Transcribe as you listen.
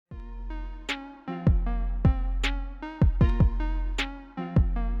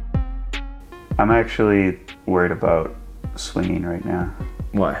I'm actually worried about swinging right now.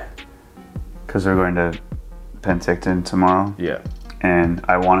 Why? Because we're going to Penticton tomorrow. Yeah. And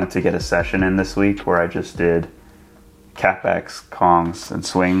I wanted to get a session in this week where I just did catbacks, kongs, and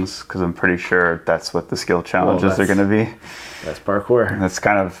swings, because I'm pretty sure that's what the skill challenges are going to be. That's parkour. That's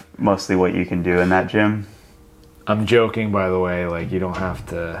kind of mostly what you can do in that gym. I'm joking, by the way. Like, you don't have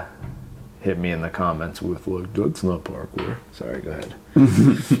to hit me in the comments with, look, that's not parkour. Sorry, go ahead.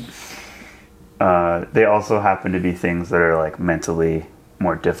 They also happen to be things that are like mentally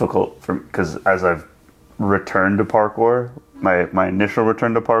more difficult because as I've returned to parkour, my initial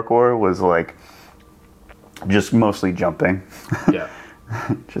return to parkour was like just mostly jumping. Yeah.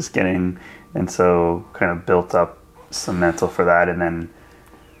 Just getting, and so kind of built up some mental for that, and then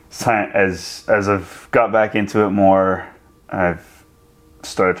as I've got back into it more, I've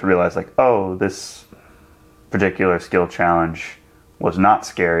started to realize like, oh, this particular skill challenge was not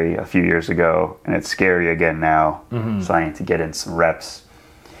scary a few years ago, and it's scary again now. Mm-hmm. So I need to get in some reps.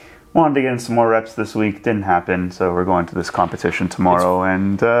 Wanted to get in some more reps this week, didn't happen. So we're going to this competition tomorrow,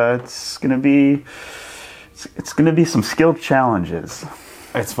 and it's gonna be some skill challenges.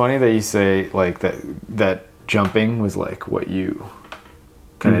 It's funny that you say like that jumping was like what you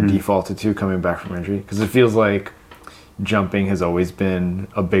kind of defaulted to coming back from injury, because it feels like jumping has always been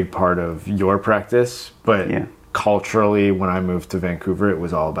a big part of your practice, but yeah. Culturally, when I moved to Vancouver, it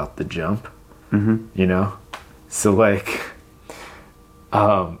was all about the jump, you know? So like,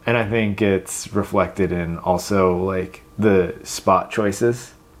 and I think it's reflected in also like the spot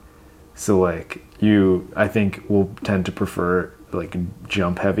choices. So like I think will tend to prefer like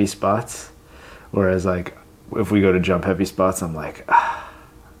jump heavy spots. Whereas like, if we go to jump heavy spots, I'm like, I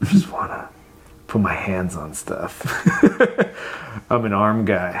just want to put my hands on stuff. I'm an arm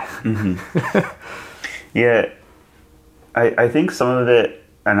guy. Yeah. I think some of it,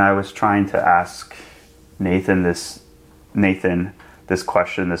 and I was trying to ask Nathan this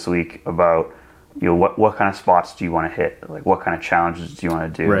question this week about, you know, what kind of spots do you want to hit? Like, what kind of challenges do you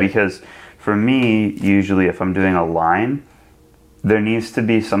want to do? Right. Because for me, usually if I'm doing a line, there needs to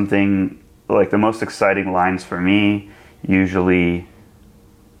be something, like the most exciting lines for me usually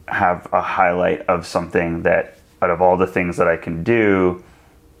have a highlight of something that out of all the things that I can do,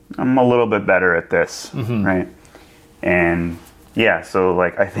 I'm a little bit better at this, right? And yeah, so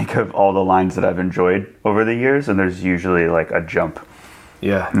like I think of all the lines that I've enjoyed over the years, and there's usually like a jump.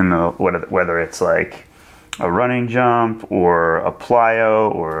 Yeah. Whether it's like a running jump or a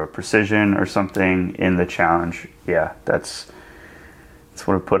plyo or a precision or something in the challenge. Yeah, that's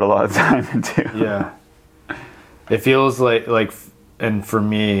what I put a lot of time into. Yeah. It feels like, and for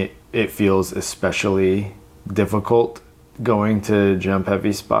me, it feels especially difficult going to jump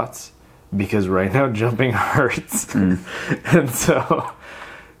heavy spots, because right now jumping hurts. And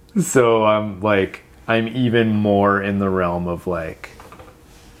so I'm even more in the realm of like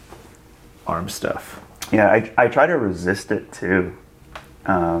arm stuff. Yeah, I try to resist it too.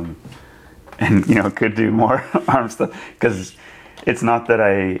 And you know, could do more arm stuff, because it's not that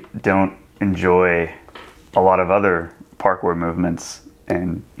I don't enjoy a lot of other parkour movements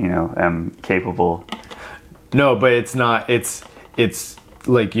and, you know, am capable. No, but it's not, it's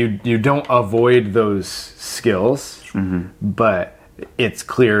like you don't avoid those skills, but it's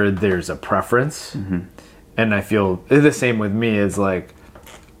clear there's a preference. And I feel the same with me. Is like,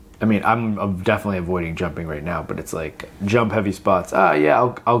 I mean, I'm definitely avoiding jumping right now, but it's like jump heavy spots.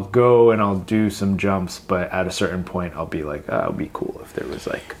 Yeah, I'll go and I'll do some jumps, but at a certain point I'll be like, it'd be cool if there was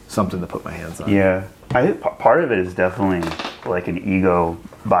like something to put my hands on. Yeah, I think part of it is definitely like an ego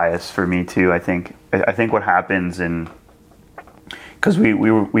bias for me too. I think what happens because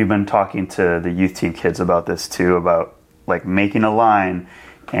we've been talking to the youth team kids about this too, about like making a line,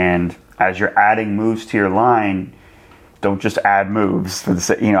 and as you're adding moves to your line, don't just add moves for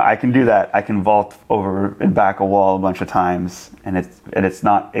the, you know, I can do that. I can vault over and back a wall a bunch of times, and it's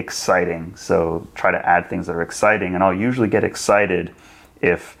not exciting. So try to add things that are exciting, and I'll usually get excited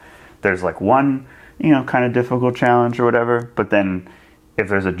if there's like one, you know, kind of difficult challenge or whatever. But then if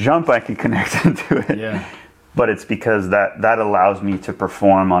there's a jump, I can connect into it. Yeah. But it's because that allows me to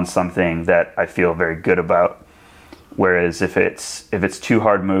perform on something that I feel very good about. Whereas if it's two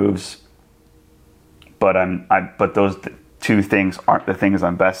hard moves, but those two things aren't the things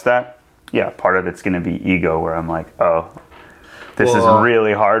I'm best at, yeah, part of it's going to be ego, where I'm like, oh, this is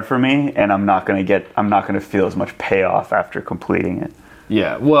really hard for me, and I'm not going to feel as much payoff after completing it.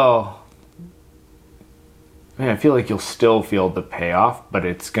 Yeah, well, I feel like you'll still feel the payoff, but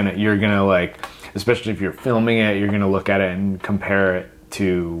you're gonna like, especially if you're filming it, you're gonna look at it and compare it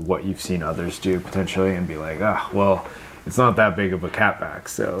to what you've seen others do potentially, and be like, well, it's not that big of a catback,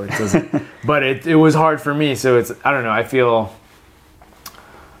 so it doesn't. But it was hard for me, so it's, I don't know. I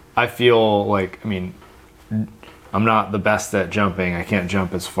feel like, I mean, I'm not the best at jumping. I can't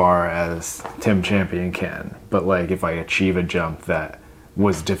jump as far as Tim Champion can. But like if I achieve a jump that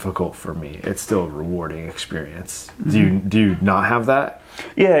was difficult for me, it's still a rewarding experience. Mm-hmm. Do you not have that?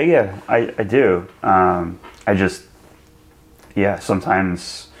 Yeah, I do. I just,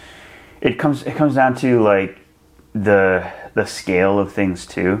 sometimes it comes down to like the scale of things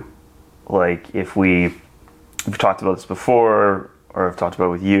too. Like if we've talked about this before, or I've talked about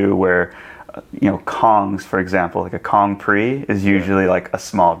it with you, where Kongs, for example, like a Kong pre is usually like a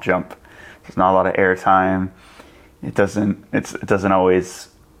small jump. There's not a lot of air time. It doesn't always,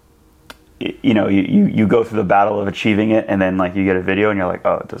 you go through the battle of achieving it, and then like you get a video and you're like,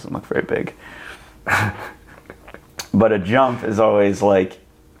 oh, it doesn't look very big. But a jump is always like,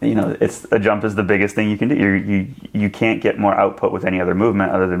 a jump is the biggest thing you can do. You can't get more output with any other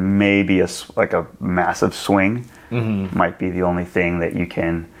movement other than maybe a massive swing. Mm-hmm. Might be the only thing that you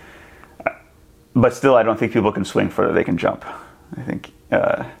can. But still, I don't think people can swing further they can jump. I think,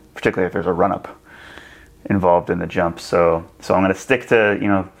 particularly if there's a run-up involved in the jump. So I'm going to stick to,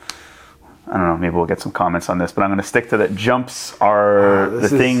 I don't know, maybe we'll get some comments on this, but I'm going to stick to that jumps are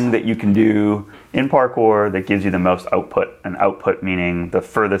thing that you can do in parkour that gives you the most output. And output meaning the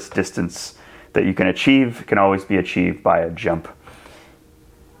furthest distance that you can achieve can always be achieved by a jump.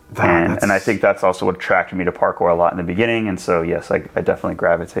 And I think that's also what attracted me to parkour a lot in the beginning. And so, yes, I definitely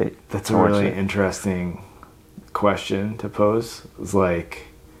gravitate. That's a really interesting question to pose. It's like,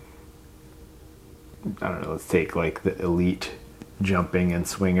 I don't know, let's take like the elite jumping and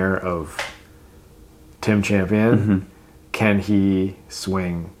swinger of Tim Champion. Mm-hmm. Can he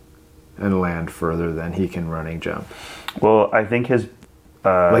swing and land further than he can running jump? Well, I think his...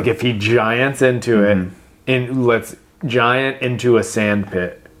 like if he giants into it, giant into a sand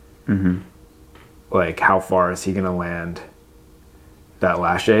pit, mm-hmm. like how far is he going to land that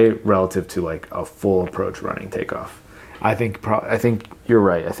lache relative to like a full approach running takeoff? I think you're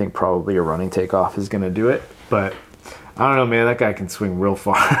right. I think probably a running takeoff is going to do it, but I don't know, man. That guy can swing real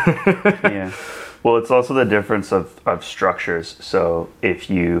far. Yeah. Well, it's also the difference of structures. So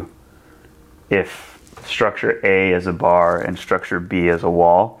if structure A is a bar and structure B is a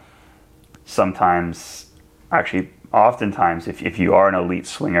wall, oftentimes, if you are an elite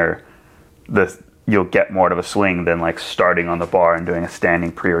swinger, you'll get more of a swing than like starting on the bar and doing a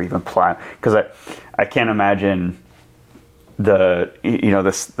standing pre or even ply. Because I can't imagine the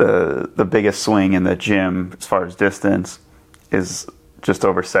biggest swing in the gym as far as distance is just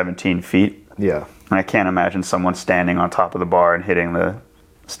over 17 feet. Yeah. And I can't imagine someone standing on top of the bar and hitting the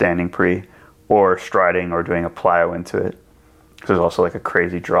standing pre or striding or doing a plyo into it. Because there's also like a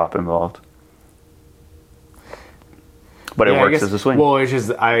crazy drop involved. But it works as a swing. Well, it's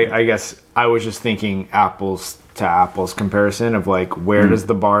just, I guess I was just thinking apples to apples comparison of like where does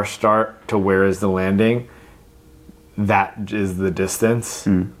the bar start to where is the landing? That is the distance.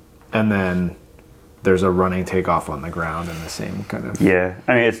 And then there's a running takeoff on the ground in the same kind of... Yeah.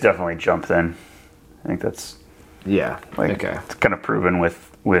 I mean, it's definitely jump then. I think that's... Yeah. Okay. It's kind of proven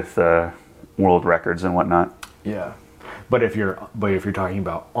with world records and whatnot. Yeah. But if you're talking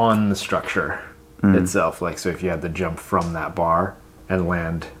about on the structure itself, like, so if you had to jump from that bar and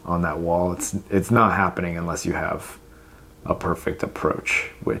land on that wall, it's not happening unless you have a perfect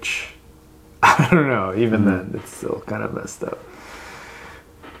approach, which I don't know, even then it's still kind of messed up.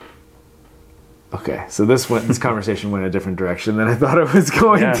 Okay, so this conversation went a different direction than I thought it was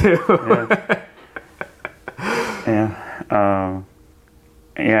going to.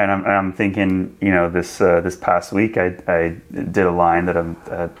 And I'm thinking, this past week I did a line that I'm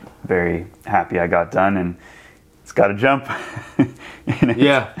very happy I got done, and it's got a jump.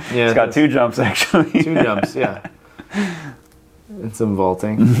 It's got two jumps actually. Two jumps, yeah. And some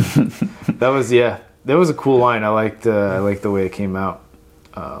vaulting. That was a cool line. I liked the way it came out.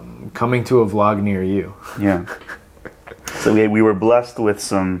 Coming to a vlog near you. Yeah. So we were blessed with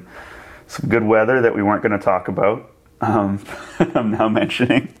some good weather that we weren't going to talk about. I'm now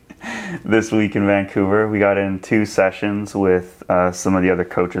mentioning this week in Vancouver. We got in 2 sessions with some of the other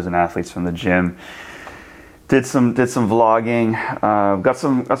coaches and athletes from the gym. Did some vlogging. Got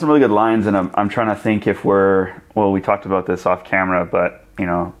some really good lines, and I'm trying to think if we talked about this off camera, but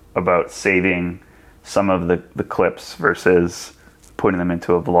about saving some of the clips versus putting them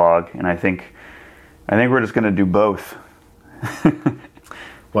into a vlog. And I think we're just going to do both.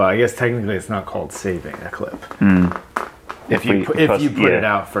 Well, I guess technically it's not called saving a clip. If you put it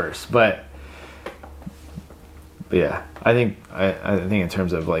out first, but yeah, I think in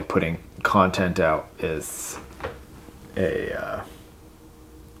terms of like putting content out is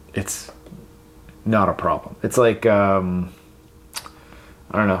it's not a problem. It's like I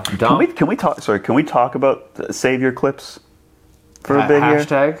don't know. Can we talk? Sorry, can we talk about save your clips for a bit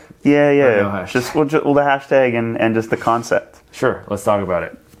hashtag? Here? Yeah. No hashtag? Just the hashtag and just the concept. Sure, let's talk about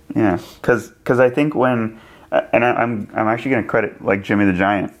it. Yeah, because I think when and I'm actually going to credit like Jimmy the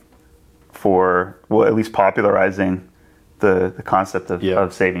Giant for at least popularizing the concept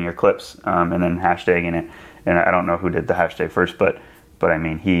of saving your clips and then hashtagging it. And I don't know who did the hashtag first, but I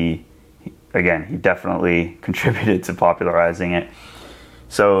mean he definitely contributed to popularizing it.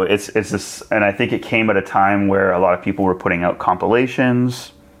 So it's this, and I think it came at a time where a lot of people were putting out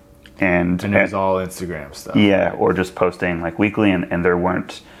compilations and it was all Instagram stuff. Yeah, or just posting like weekly, and there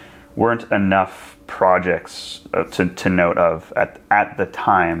weren't enough projects to note of at the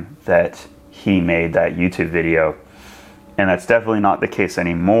time that he made that YouTube video. And that's definitely not the case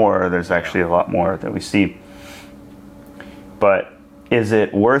anymore. There's actually a lot more that we see. But is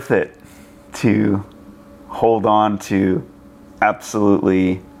it worth it to hold on to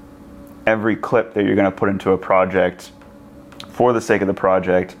absolutely every clip that you're going to put into a project for the sake of the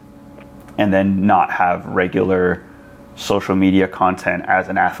project and then not have regular social media content as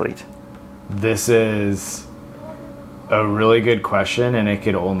an athlete? This is a really good question, and it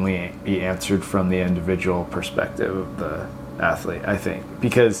could only be answered from the individual perspective of the athlete, I think,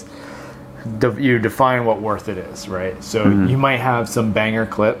 because you define what worth it is, right? So you might have some banger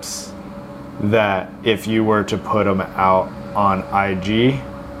clips that if you were to put them out on IG,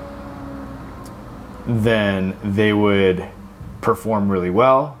 then they would perform really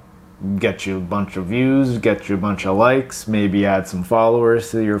well, get you a bunch of views, get you a bunch of likes, maybe add some followers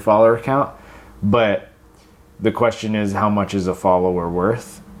to your follower count. But the question is, how much is a follower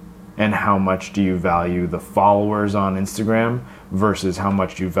worth? And how much do you value the followers on Instagram versus how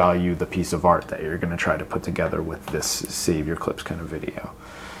much you value the piece of art that you're going to try to put together with this save your clips kind of video?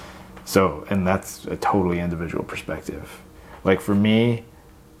 So, and that's a totally individual perspective. Like for me,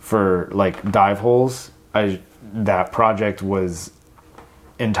 for like dive holes, that project was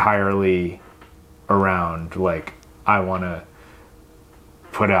entirely around like, I want to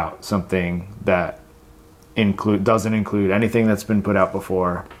put out something that doesn't include anything that's been put out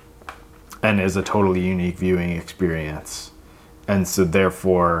before and is a totally unique viewing experience. And so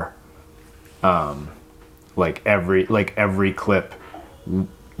therefore like every clip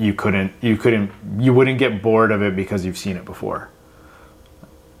you wouldn't get bored of it because you've seen it before.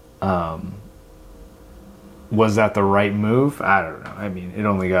 Was that the right move? I don't know. I mean, it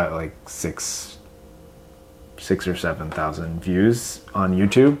only got like 6 or 7,000 views on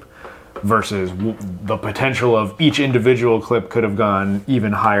YouTube versus the potential of each individual clip could have gone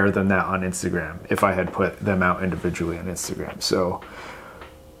even higher than that on Instagram if I had put them out individually on Instagram. So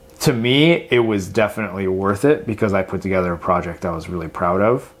to me, it was definitely worth it because I put together a project I was really proud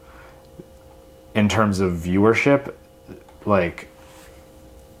of. In terms of viewership, like,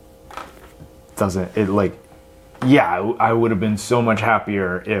 I would have been so much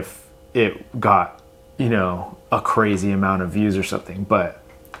happier if it got, a crazy amount of views or something, but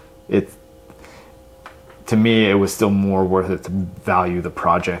to me, it was still more worth it to value the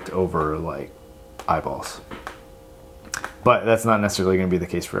project over like eyeballs. But that's not necessarily going to be the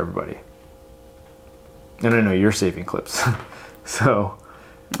case for everybody. And I know you're saving clips, so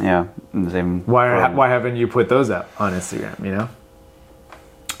yeah. Why haven't you put those up on Instagram?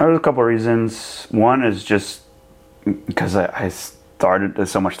 There's a couple of reasons. One is just because I started.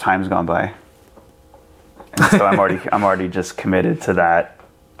 So much time's gone by, and so I'm already just committed to that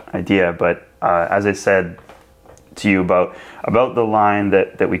idea. But as I said to you about the line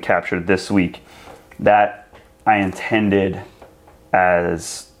that we captured this week, that I intended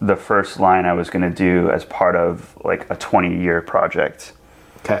as the first line I was going to do as part of like a 20-year project.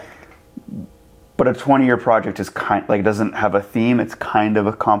 Okay. But a 20-year project is doesn't have a theme. It's kind of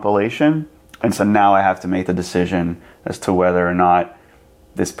a compilation. And so now I have to make the decision as to whether or not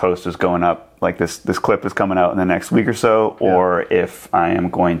this post is going up, like this clip is coming out in the next week or so, or if I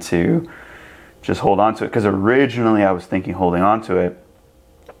am going to just hold on to it. Because originally I was thinking holding on to it.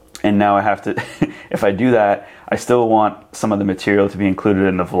 And now I have to, if I do that, I still want some of the material to be included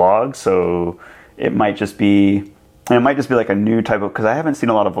in the vlog. So it might just be like a new type of, because I haven't seen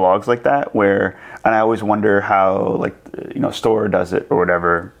a lot of vlogs like that and I always wonder how Store does it or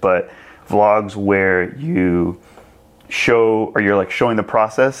whatever, but vlogs where you show, or you're like showing the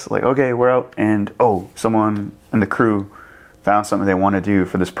process, like, okay, we're out and someone in the crew found something they want to do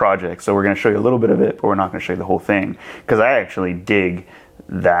for this project. So we're going to show you a little bit of it, but we're not going to show you the whole thing. Because I actually dig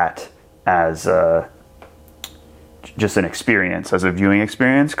that as just an experience, as a viewing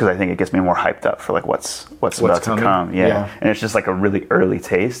experience, because I think it gets me more hyped up for like what's about coming. to come. Yeah. And it's just like a really early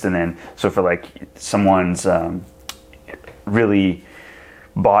taste, and then so for like someone's really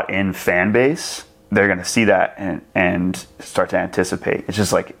bought in fan base, they're gonna see that and start to anticipate. It's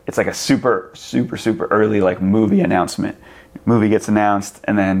just like it's like a super early like movie announcement. Movie gets announced,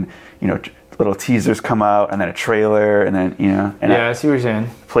 and then little teasers come out, and then a trailer, and then and I see what you're saying.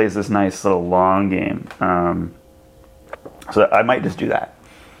 Plays this nice little long game. So I might just do that.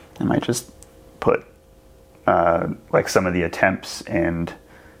 I might just put like some of the attempts, and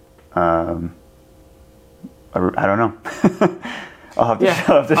I don't know. I'll have to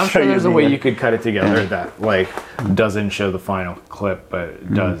I'm show sure there's you a way you could cut it together that like doesn't show the final clip,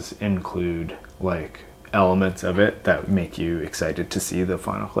 but does include like elements of it that make you excited to see the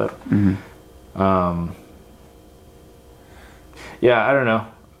final clip. Yeah, I don't know.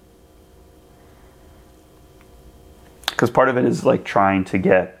 Because part of it is like trying to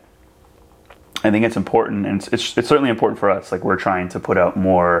get. I think it's important, and it's certainly important for us. Like we're trying to put out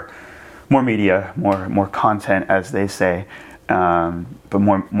more media, more content, as they say, but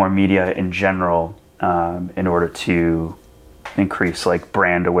more media in general, in order to increase like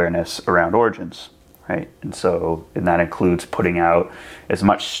brand awareness around Origins, right? And that includes putting out as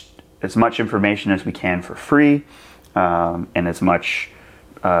much information as we can for free, and as much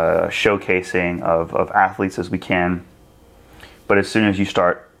showcasing of athletes as we can. But as soon as you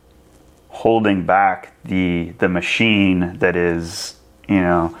start holding back the machine that is,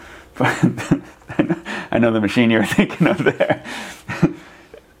 I know the machine you're thinking of there.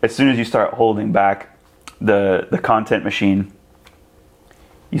 As soon as you start holding back the content machine,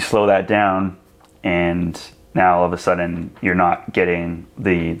 you slow that down, and now all of a sudden you're not getting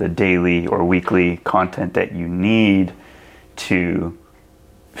the daily or weekly content that you need to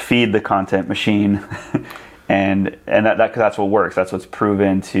feed the content machine. and that's what works. That's what's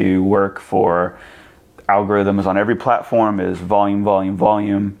proven to work for algorithms on every platform is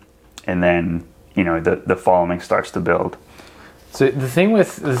volume, and then the following starts to build. So the thing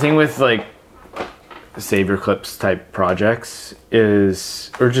with like Savior Clips type projects is,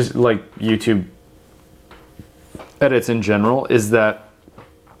 or just like YouTube edits in general, is that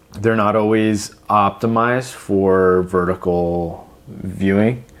they're not always optimized for vertical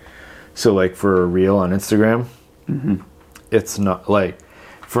viewing. So like for a reel on Instagram, it's not like,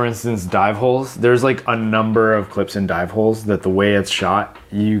 for instance, dive holes. There's like a number of clips in dive holes that the way it's shot,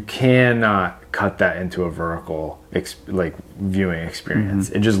 you cannot cut that into a vertical like viewing experience.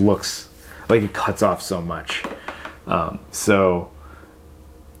 It just looks like it cuts off so much. And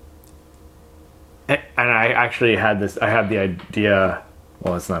I actually had the idea,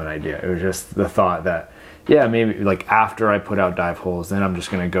 well, it's not an idea, it was just the thought that, yeah, maybe like after I put out dive holes, then I'm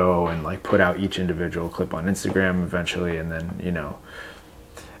just going to go and like put out each individual clip on Instagram eventually. And then,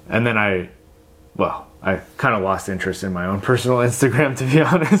 and then I kind of lost interest in my own personal Instagram, to be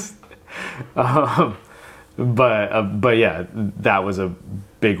honest. But yeah, that was a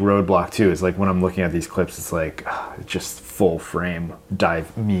big roadblock too. Is like when I'm looking at these clips, it's like just full frame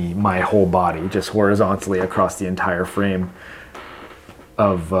my whole body just horizontally across the entire frame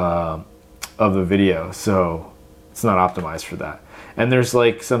of the video. So it's not optimized for that. And there's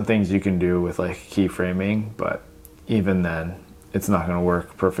like some things you can do with like keyframing, but even then it's not going to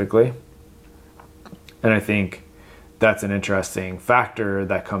work perfectly. And I think that's an interesting factor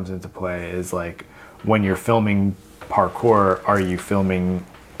that comes into play is like when you're filming parkour, are you filming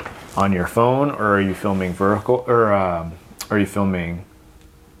on your phone or are you filming vertical, or are you filming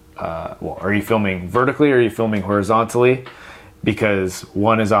vertically or are you filming horizontally? Because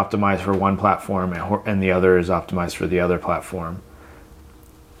one is optimized for one platform and the other is optimized for the other platform.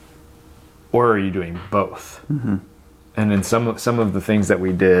 Or are you doing both? And in some of the things that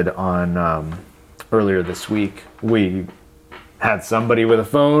we did on earlier this week, we had somebody with a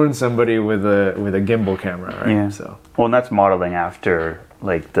phone, somebody with a gimbal camera, right? Yeah. So well, and that's modeling after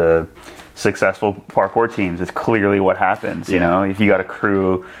like the successful parkour teams. It's clearly what happens. You know, if you got a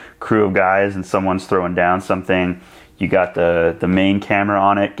crew of guys and someone's throwing down something, you got the main camera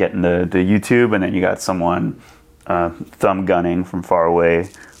on it getting the YouTube, and then you got someone thumb gunning from far away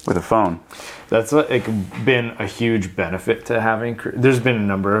with a phone. That's been a huge benefit to having crew. There's been a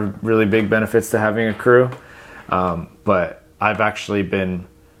number of really big benefits to having a crew, but I've actually been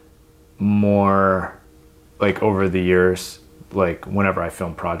more like over the years, like whenever I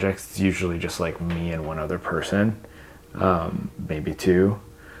film projects, it's usually just like me and one other person, maybe two,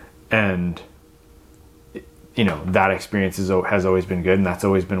 and that experience has always been good, and that's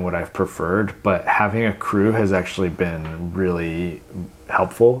always been what I've preferred. But having a crew has actually been really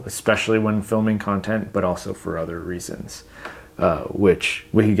helpful, especially when filming content, but also for other reasons, which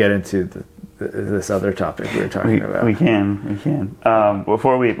we could get into this other topic we were talking about. We can.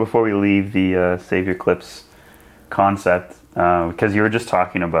 Before we leave the save your clips concept, because you were just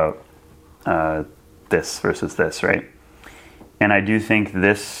talking about this versus this, right? And I do think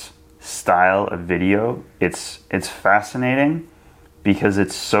this style of video, it's fascinating because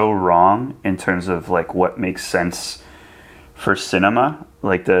it's so wrong in terms of like what makes sense for cinema,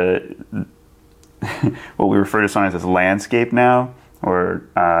 like the what we refer to sometimes as landscape now, or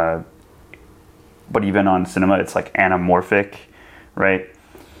but even on cinema it's like anamorphic, right?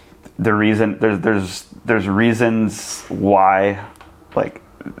 The reason there's reasons why like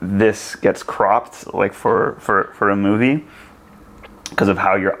this gets cropped like for a movie, because of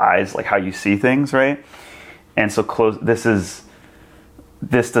how your eyes, like how you see things, right? And so this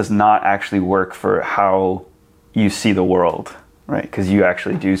does not actually work for how you see the world, right? Because you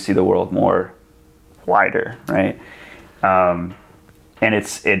actually do see the world more wider, right? And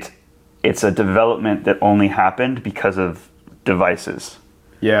it's a development that only happened because of devices,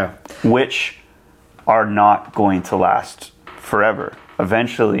 which are not going to last forever.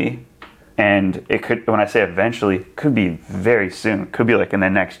 Eventually, and it could, when I say eventually, could be very soon. Could be like in the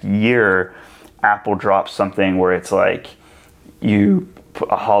next year, Apple drops something where it's like a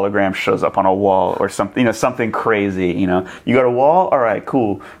hologram shows up on a wall or something, something crazy. You got a wall? All right,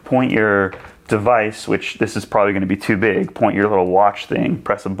 cool. Point your device, which this is probably going to be too big. Point your little watch thing,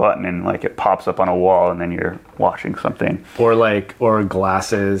 press a button, and like it pops up on a wall, and then you're watching something. Or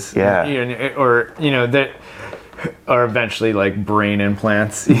glasses. Yeah. That. Or eventually like brain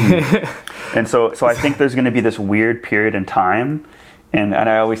implants. And so I think there's going to be this weird period in time, and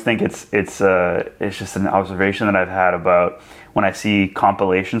I always think it's just an observation that I've had about when I see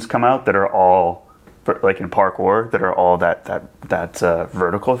compilations come out that are all like in parkour, that are all that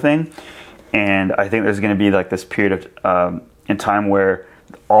vertical thing, and I think there's going to be like this period of in time where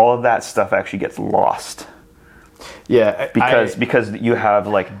all of that stuff actually gets lost. Yeah, because you have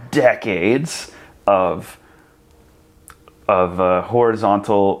like decades of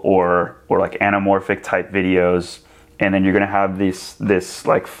horizontal or like anamorphic type videos, and then you're gonna have this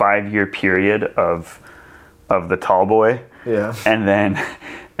like 5-year period of the tall boy, and then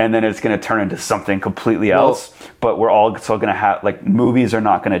it's gonna turn into something completely else. But we're all still gonna have, like, movies are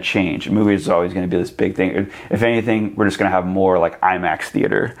not gonna change. Movies are always gonna be this big thing. If anything, we're just gonna have more like IMAX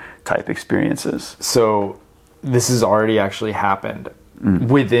theater type experiences. So this has already actually happened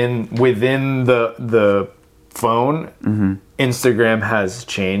within the phone. Instagram has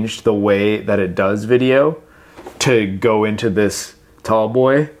changed the way that it does video to go into this tall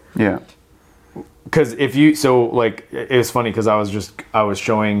boy. Yeah. Because it was funny because I was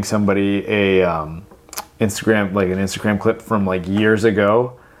showing somebody an Instagram clip from like years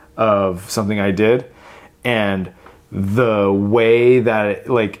ago of something I did, and the way that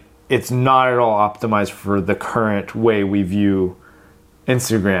it's not at all optimized for the current way we view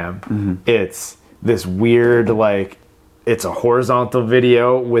Instagram. It's this weird, like, it's a horizontal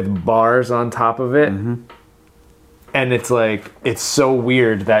video with bars on top of it. And it's like, it's so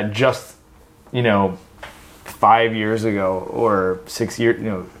weird that just, 5 years ago or 6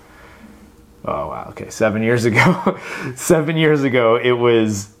 years, 7 years ago, 7 years ago, it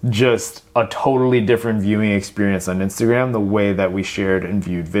was just a totally different viewing experience on Instagram, the way that we shared and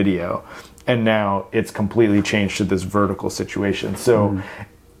viewed video. And now it's completely changed to this vertical situation. So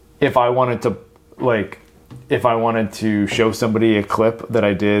if I wanted to show somebody a clip that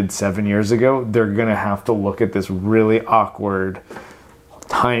I did 7 years ago, they're going to have to look at this really awkward,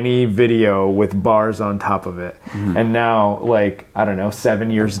 tiny video with bars on top of it. And now, 7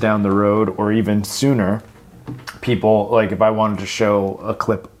 years down the road or even sooner, people, if I wanted to show a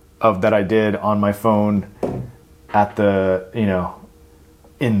clip of that I did on my phone at the,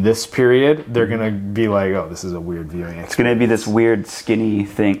 in this period, they're going to be like, oh, this is a weird viewing experience. It's going to be this weird skinny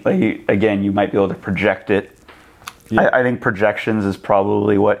thing. Again, you might be able to project it. Yeah. I think projections is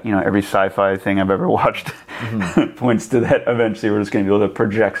probably what, every sci-fi thing I've ever watched points to, that eventually we're just going to be able to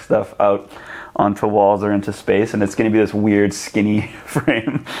project stuff out onto walls or into space, and it's going to be this weird skinny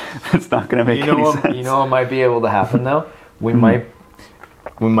frame. It's not going to make any sense. You know what might be able to happen, though? We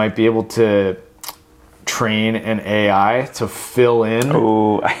might be able to train an AI to fill in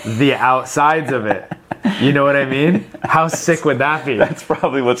the outsides of it. You know what I mean? How sick would that be? That's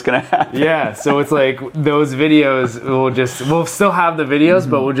probably what's going to happen. Yeah, so it's like those videos, we'll still have the videos,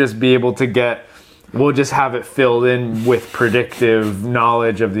 but we'll just be able to we'll just have it filled in with predictive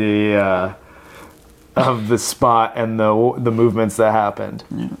knowledge of the of the spot and the movements that happened.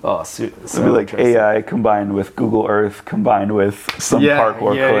 Oh, so It'd be like AI combined with Google Earth combined with some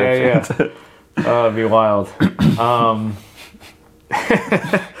parkour clips. Yeah. Oh, it'd be wild.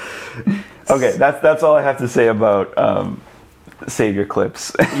 Okay, that's all I have to say about save your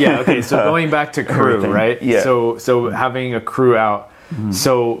clips. Yeah. Okay. So going back to crew, everything. right? Yeah. So having a crew out.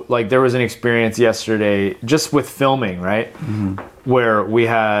 So like there was an experience yesterday just with filming, right? Where we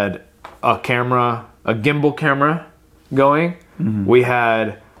had a gimbal camera going. We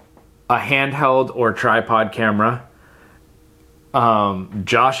had a handheld or tripod camera.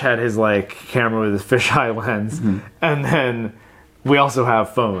 Josh had his like camera with his fisheye lens, and then we also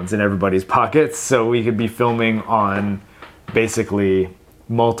have phones in everybody's pockets, so we could be filming on basically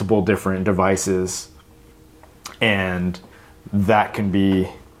multiple different devices, and that can be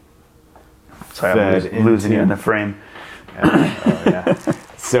Sorry, I'm losing you in the frame.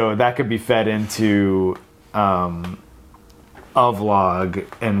 So that could be fed into a vlog,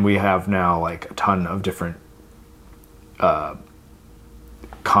 and we have now like a ton of different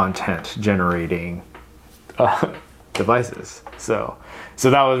content generating devices. So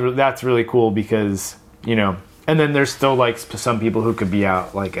that's really cool because, you know, and then there's still like some people who could be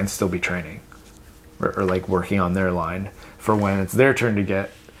out like and still be training or like working on their line for when it's their turn to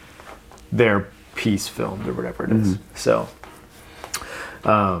get their piece filmed or whatever it is. So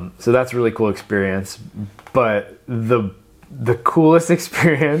that's a really cool experience. But the coolest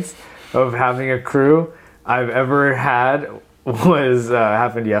experience of having a crew I've ever had was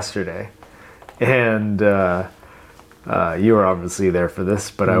happened yesterday, and you were obviously there for this,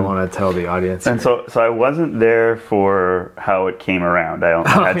 but I want to tell the audience. And so I wasn't there for how it came around.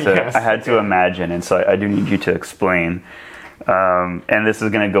 I had to imagine, and so I do need you to explain. And this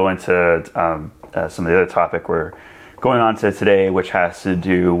is going to go into some of the other topic we're going on to today, which has to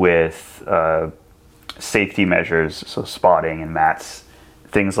do with safety measures, so spotting and mats,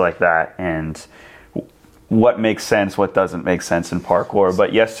 things like that, and what makes sense, what doesn't make sense in parkour.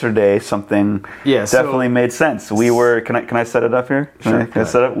 But yesterday, something definitely made sense. We were. Can I set it up here? Sure. Can I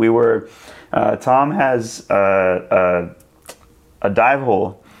set up? We were. Tom has a dive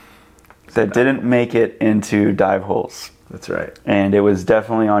hole that didn't make it into dive holes. That's right. And it was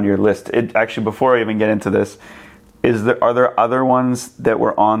definitely on your list. It actually, before I even get into this, are there other ones that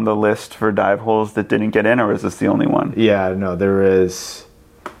were on the list for dive holes that didn't get in, or is this the only one? Yeah, no, there is.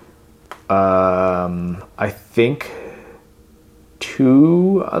 I think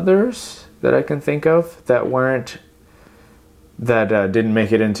 2 others that I can think of that didn't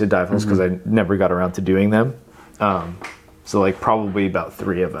make it into dive holes because I never got around to doing them. So like probably about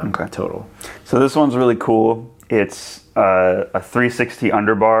 3 of them total. So this one's really cool. It's a 360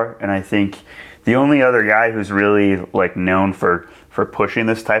 underbar, and I think the only other guy who's really like known for pushing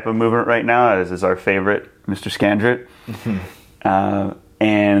this type of movement right now is our favorite, Mr. Scandrett.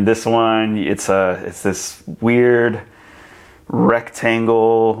 And this one, it's this weird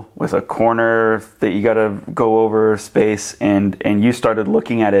rectangle with a corner that you got to go over space, and you started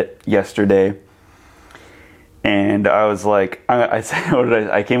looking at it yesterday. And I was like, I said,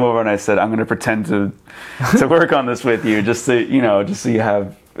 I came over and I said, I'm going to pretend to work on this with you, just so you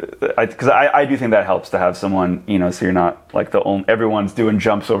have, because I do think that helps to have someone, so you're not like everyone's doing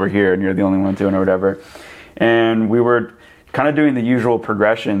jumps over here and you're the only one doing or whatever. And we were kind of doing the usual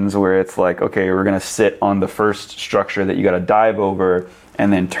progressions where it's like, okay, we're going to sit on the first structure that you got to dive over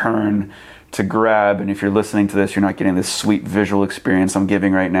and then turn to grab. And if you're listening to this, you're not getting this sweet visual experience I'm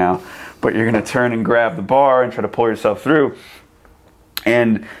giving right now, but you're going to turn and grab the bar and try to pull yourself through.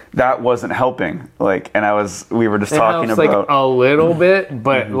 And that wasn't helping. We were just talking about like a little bit,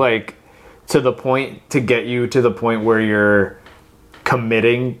 but like to get you to the point where you're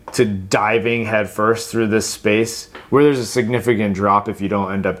committing to diving headfirst through this space where there's a significant drop if you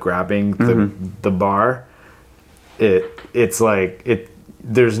don't end up grabbing the bar. It's like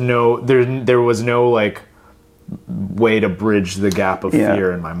there was no like way to bridge the gap of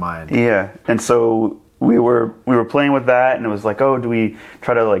fear in my mind. Yeah. And so we were playing with that, and it was like, oh, do we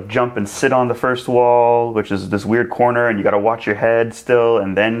try to like jump and sit on the first wall, which is this weird corner, and you got to watch your head still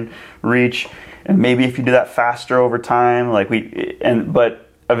and then reach. And maybe if you do that faster over time, but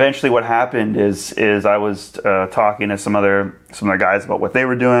eventually what happened is I was talking to some other guys about what they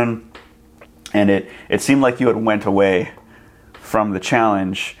were doing, and it seemed like you had went away from the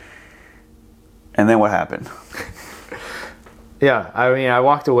challenge. And then what happened? Yeah, I mean, I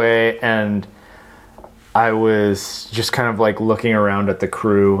walked away and I was just kind of like looking around at the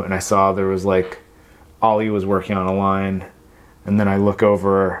crew, and I saw there was like Ollie was working on a line, and then I look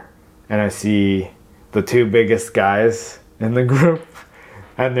over and I see the 2 biggest guys in the group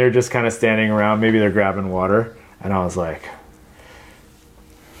and they're just kind of standing around. Maybe they're grabbing water. And I was like,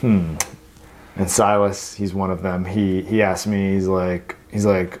 And Silas, he's one of them. He asked me, he's like,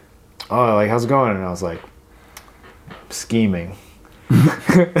 oh, like, how's it going? And I was like, scheming.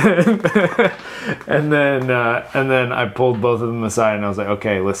 and then I pulled both of them aside and I was like,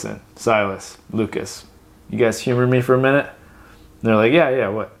 okay, listen, Silas, Lucas, you guys humor me for a minute? And they're like, yeah,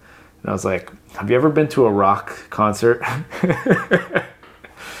 what? And I was like, have you ever been to a rock concert?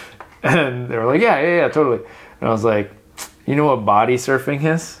 And they were like, yeah, totally. And I was like, you know what body surfing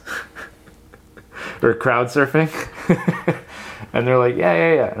is? Or crowd surfing? And they're like,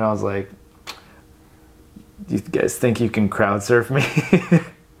 yeah. And I was like, do you guys think you can crowd surf me?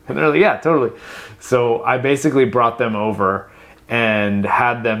 And they're like, yeah, totally. So I basically brought them over and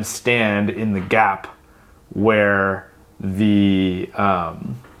had them stand in the gap where the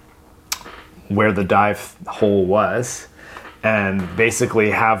dive hole was, and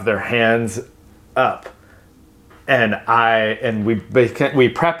basically have their hands up. And we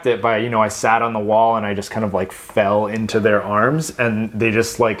prepped it by, I sat on the wall and I just kind of like fell into their arms and they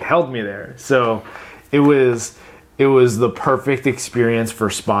just like held me there. So it was the perfect experience for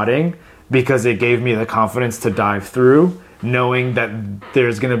spotting, because it gave me the confidence to dive through, knowing that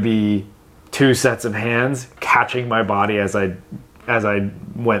there's going to be two sets of hands catching my body as I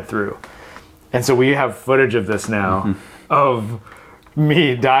went through. And so we have footage of this now, of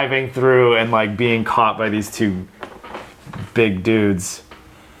me diving through and like being caught by these two big dudes,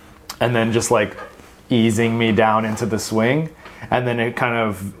 and then just like easing me down into the swing. And then it kind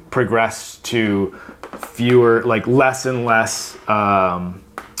of progressed to less and less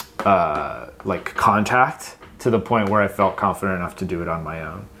like contact, to the point where I felt confident enough to do it on my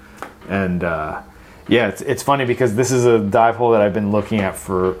own. And it's funny because this is a dive hole that I've been looking at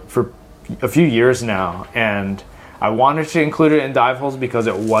for a few years now, and I wanted to include it in dive holes because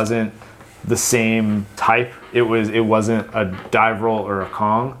it wasn't the same type. It wasn't a dive roll or a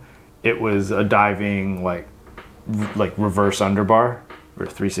Kong. It was a diving like reverse underbar or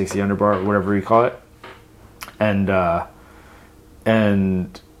 360 underbar or whatever you call it.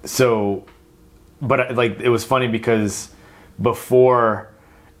 And so, but like, it was funny because before,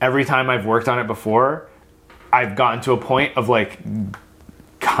 every time I've worked on it before, I've gotten to a point of like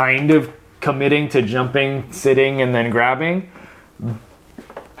kind of committing to jumping, sitting, and then grabbing,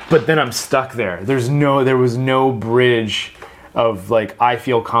 but then I'm stuck there. There was no bridge of like, I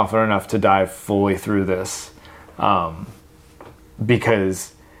feel confident enough to dive fully through this,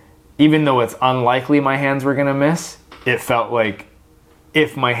 because even though it's unlikely my hands were gonna miss, it felt like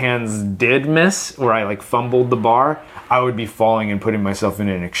if my hands did miss, or I like fumbled the bar, I would be falling and putting myself in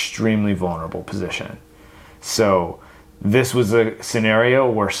an extremely vulnerable position. So this was a scenario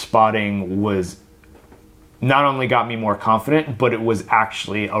where spotting was not only got me more confident, but it was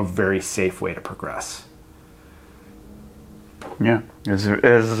actually a very safe way to progress. Yeah,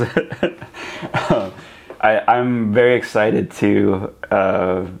 I'm very excited to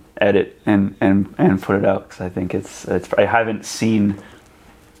edit and put it out, because I think it's I haven't seen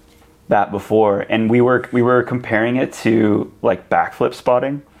that before, and we were comparing it to like backflip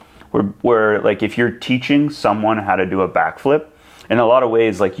spotting, where like if you're teaching someone how to do a backflip, in a lot of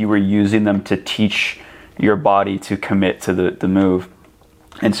ways like you were using them to teach your body to commit to the move.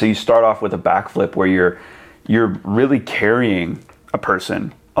 And so you start off with a backflip where you're really carrying a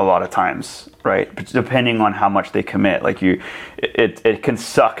person a lot of times, right? But depending on how much they commit, like it can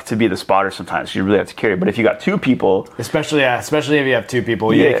suck to be the spotter sometimes. You really have to carry. But if you got two people, especially if you have two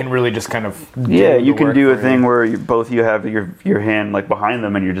people, you can really just kind of you can do a thing where you have your hand like behind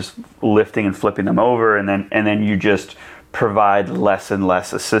them and you're just lifting and flipping them over, and then you just provide less and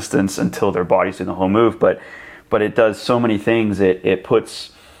less assistance until their body's doing the whole move. But it does so many things. It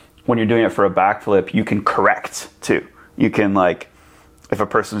puts, when you're doing it for a backflip, you can correct too. You can, like, if a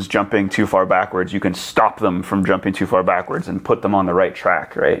person's jumping too far backwards, you can stop them from jumping too far backwards and put them on the right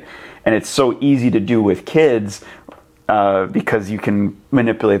track, right? And it's so easy to do with kids because you can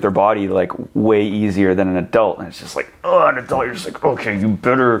manipulate their body like way easier than an adult. And it's just like, an adult, you're just like, okay, you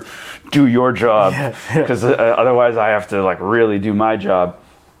better do your job, because otherwise I have to like really do my job.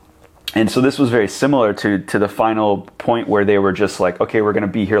 And so this was very similar to the final point where they were just like, okay, we're going to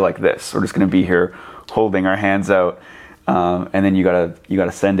be here like this. We're just going to be here holding our hands out. And then you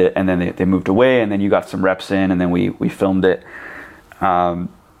gotta send it, and then they moved away, and then you got some reps in, and then we filmed it. And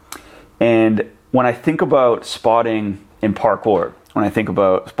when I think about spotting in parkour,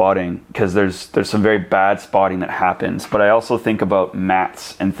 because there's some very bad spotting that happens, but I also think about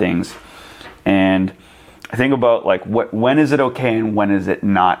mats and things, and I think about like when is it okay and when is it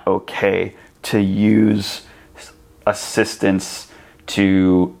not okay to use assistance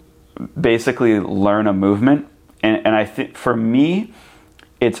to basically learn a movement. And I think for me,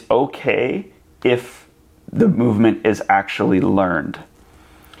 it's okay if the movement is actually learned.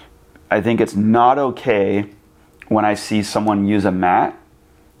 I think it's not okay when I see someone use a mat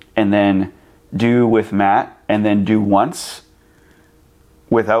and then do with mat and then do once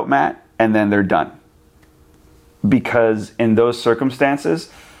without mat and then they're done. Because in those circumstances,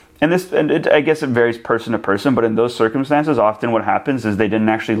 I guess it varies person to person, but in those circumstances, often what happens is they didn't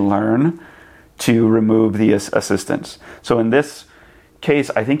actually learn to remove the assistance. So in this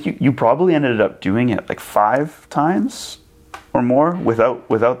case, I think you probably ended up doing it like 5 times or more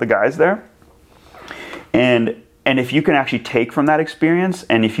without the guys there. And if you can actually take from that experience,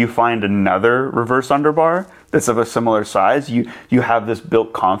 and if you find another reverse underbar that's of a similar size, you have this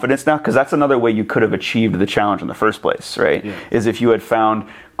built confidence now, because that's another way you could have achieved the challenge in the first place, right? Yeah. Is if you had found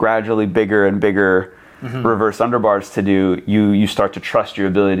gradually bigger and bigger reverse underbars to do, you start to trust your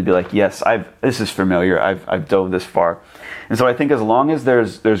ability to be like, yes, this is familiar, I've dove this far. And so I think as long as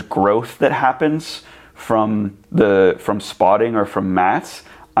there's growth that happens from spotting or from mats,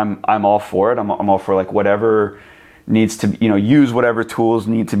 I'm all for it. I'm all for like whatever needs to, use whatever tools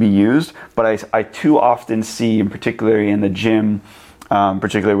need to be used. But I too often see, and particularly in the gym,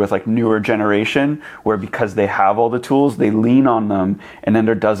 particularly with like newer generation, where because they have all the tools, they lean on them, and then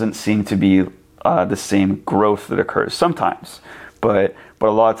there doesn't seem to be the same growth that occurs sometimes. But a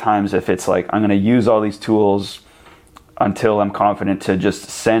lot of times, if it's like, I'm going to use all these tools until I'm confident to just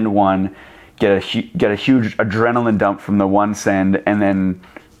send one, get a huge adrenaline dump from the one send, and then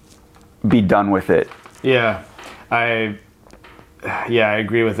be done with it. Yeah, I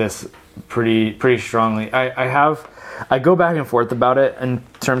agree with this pretty strongly. I go back and forth about it in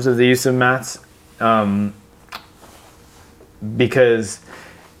terms of the use of mats, because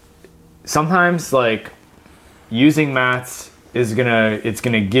sometimes like using mats it's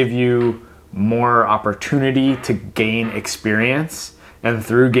gonna give you more opportunity to gain experience, and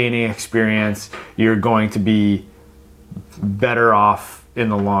through gaining experience you're going to be better off in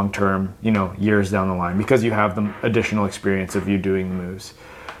the long term, years down the line, because you have the additional experience of you doing the moves.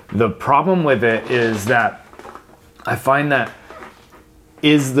 The problem with it is that I find that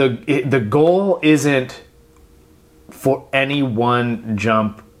the goal isn't for any one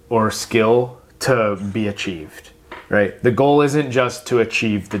jump or skill to be achieved, right? The goal isn't just to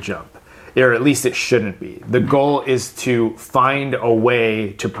achieve the jump, or at least it shouldn't be. The goal is to find a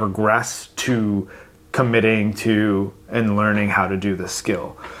way to progress to committing to and learning how to do the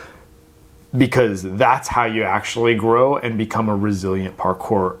skill, because that's how you actually grow and become a resilient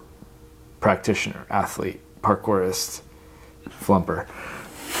parkour practitioner, athlete, parkourist, flumper.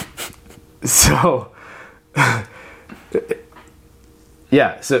 So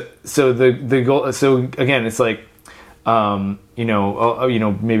yeah, so the goal, so again, it's like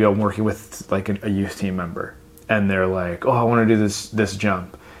maybe I'm working with like a youth team member, and they're like, oh, I want to do this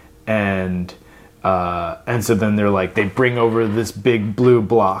jump, and so then they're like, they bring over this big blue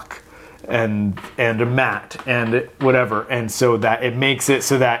block and a mat and whatever, and so that it makes it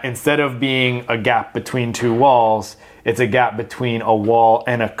so that instead of being a gap between 2 walls, it's a gap between a wall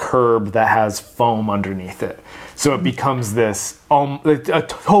and a curb that has foam underneath it. So it becomes this, it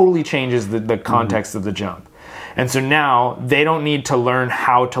totally changes the context of the jump. And so now they don't need to learn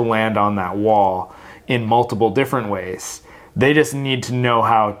how to land on that wall in multiple different ways. They just need to know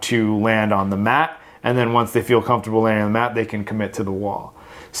how to land on the mat, and then once they feel comfortable landing on the mat, they can commit to the wall.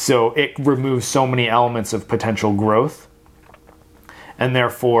 So it removes so many elements of potential growth, and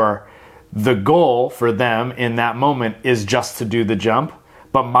therefore the goal for them in that moment is just to do the jump.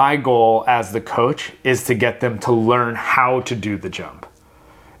 But my goal as the coach is to get them to learn how to do the jump.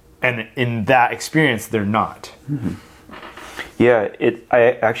 And in that experience, they're not. Mm-hmm. Yeah,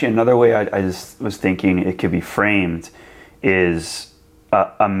 actually another way I just was thinking it could be framed is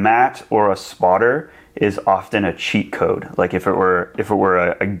a mat or a spotter is often a cheat code. Like if it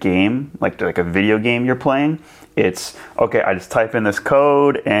were a game, like a video game you're playing, it's okay, I just type in this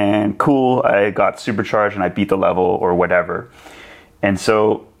code and cool, I got supercharged and I beat the level or whatever. And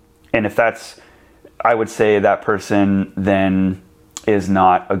so, and if that's, I would say that person then is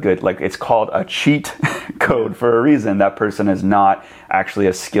not a good, like it's called a cheat code for a reason. That person is not actually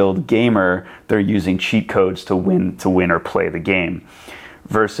a skilled gamer. They're using cheat codes to win or play the game.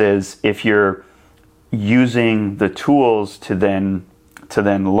 Versus if you're using the tools to then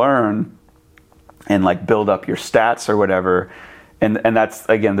learn and like build up your stats or whatever, and that's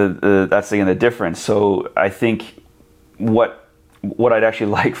again the difference. So I think what I'd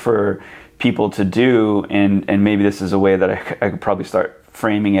actually like for people to do, and maybe this is a way that I could probably start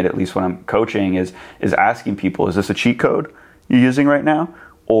framing it, at least when I'm coaching, is asking people, is this a cheat code? you're using right now,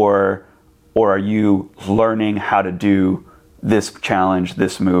 or are you learning how to do this challenge,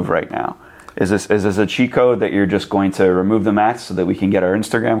 this move right now? Is this a cheat code that you're just going to remove the mats so that we can get our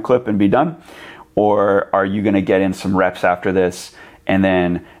Instagram clip and be done? Or are you going to get in some reps after this, and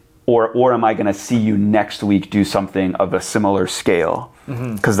then, or am I going to see you next week do something of a similar scale?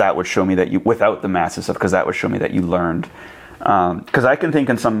 Because that would show me that you, without the mats and stuff, because that would show me that you learned. Because I can think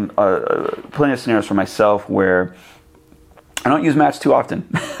in some plenty of scenarios for myself where I don't use mats too often,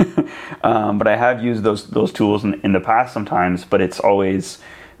 but I have used those tools in the past sometimes. But it's always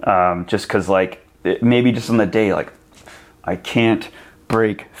just because, like, maybe just on the day, like, I can't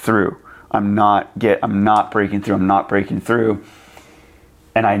break through. I'm not breaking through.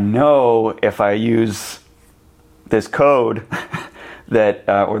 And I know if I use this code that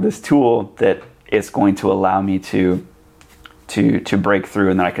or this tool, that it's going to allow me to break through,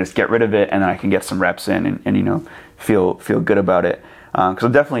 and then I can just get rid of it, and then I can get some reps in and you know, feel good about it. Because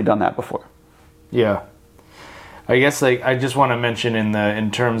I've definitely done that before. Yeah. I guess, like, I just want to mention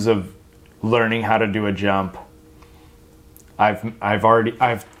in terms of learning how to do a jump,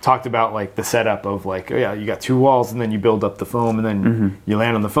 I've talked about, like, the setup of, like, oh yeah, you got two walls, and then you build up the foam, and then you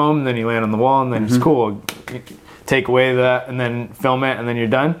land on the foam, and then you land on the wall, and then it's cool. You take away that, and then film it, and then you're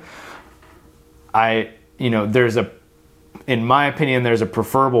done. In my opinion, there's a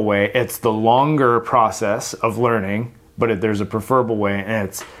preferable way. It's the longer process of learning, but there's a preferable way, and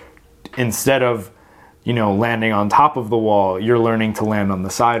it's, instead of, you know, landing on top of the wall, you're learning to land on the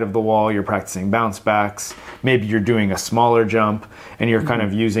side of the wall. You're practicing bounce backs. Maybe you're doing a smaller jump, and you're kind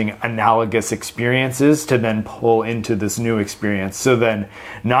of using analogous experiences to then pull into this new experience. So then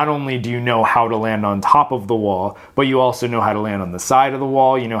not only do you know how to land on top of the wall, but you also know how to land on the side of the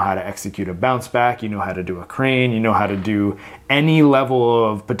wall. You know how to execute a bounce back. You know how to do a crane. You know how to do any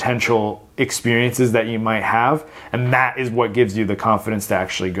level of potential experiences that you might have, and that is what gives you the confidence to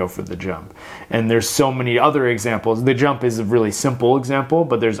actually go for the jump. And there's so many other examples. The jump is a really simple example,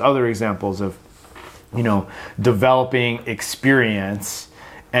 but there's other examples of, you know, developing experience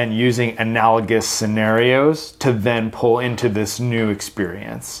and using analogous scenarios to then pull into this new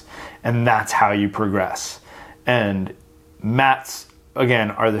experience, and that's how you progress. And mats,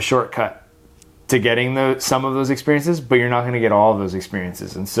 again, are the shortcut to getting some of those experiences, but you're not going to get all of those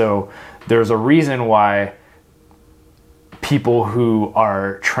experiences. And so there's a reason why people who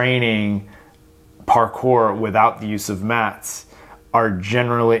are training parkour without the use of mats are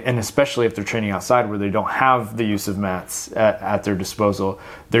generally, and especially if they're training outside where they don't have the use of mats at their disposal,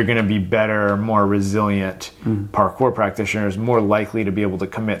 they're going to be better, more resilient parkour practitioners, more likely to be able to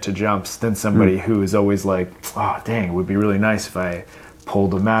commit to jumps than somebody who is always like, oh dang, it would be really nice if I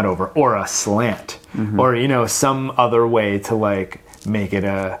pulled a mat over, or a slant, or, you know, some other way to, like, make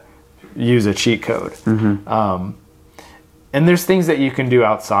it use a cheat code. And there's things that you can do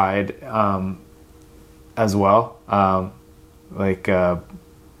outside as well, like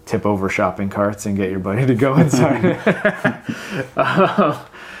tip over shopping carts and get your buddy to go inside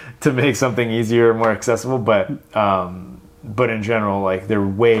to make something easier, more accessible. But in general, like, they're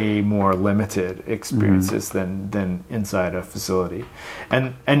way more limited experiences than inside a facility.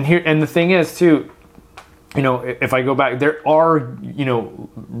 And the thing is too, you know, if I go back, there are, you know,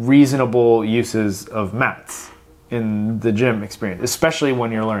 reasonable uses of mats in the gym experience, especially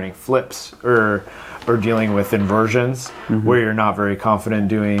when you're learning flips or dealing with inversions where you're not very confident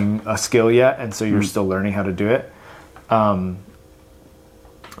doing a skill yet, and so you're still learning how to do it.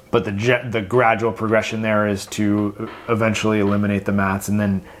 But the gradual progression there is to eventually eliminate the mats, and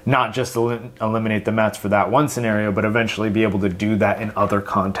then not just eliminate the mats for that one scenario, but eventually be able to do that in other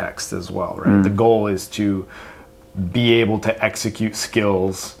contexts as well, right? The goal is to be able to execute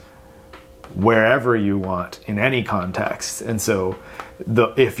skills wherever you want in any context. And so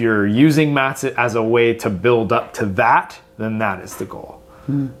if you're using mats as a way to build up to that, then that is the goal.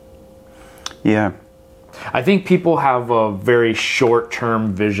 Yeah. I think people have a very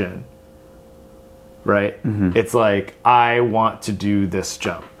short-term vision, right? It's like, I want to do this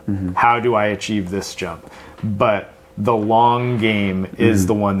jump. How do I achieve this jump? But the long game is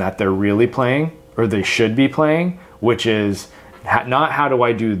the one that they're really playing, or they should be playing, which is not how do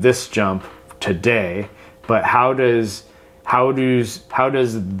I do this jump today, but how does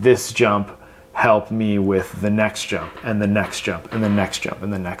this jump help me with the next jump and the next jump and the next jump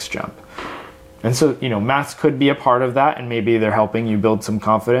and the next jump. And so, you know, mats could be a part of that, and maybe they're helping you build some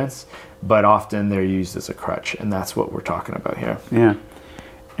confidence, but often they're used as a crutch, and that's what we're talking about here. Yeah.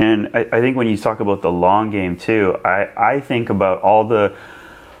 And I think when you talk about the long game too, I think about all the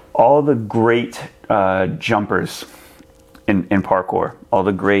great jumpers in parkour, all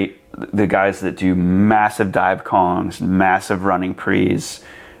the great the guys that do massive dive kongs, massive running prees,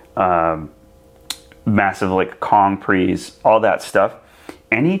 massive like Kong prees, all that stuff.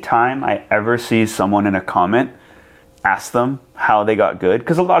 Anytime I ever see someone in a comment ask them how they got good,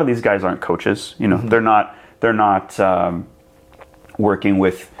 because a lot of these guys aren't coaches, you know, they're not working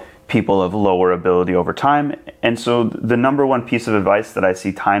with people of lower ability over time. And so the number one piece of advice that I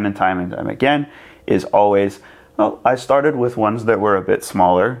see time and time and time again is always, well, I started with ones that were a bit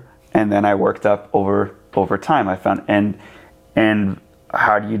smaller, and then I worked up over time. I found, and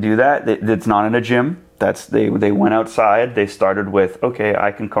how do you do that? It's not in a gym. That's they went outside. They started with, okay,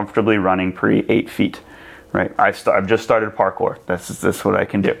 I can comfortably running pre 8 feet, right? I've just started parkour. That's what I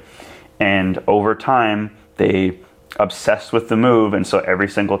can do. And over time, they obsessed with the move, and so every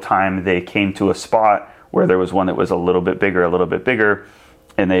single time they came to a spot where there was one that was a little bit bigger,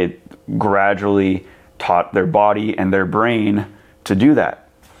 and they gradually taught their body and their brain to do that.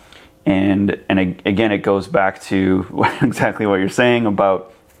 And again, it goes back to exactly what you're saying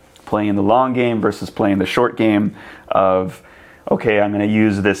about playing the long game versus playing the short game of, okay, I'm going to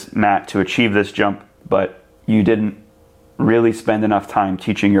use this mat to achieve this jump, but you didn't really spend enough time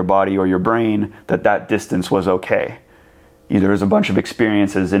teaching your body or your brain that distance was okay. There was a bunch of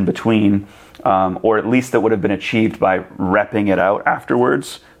experiences in between, or at least that would have been achieved by repping it out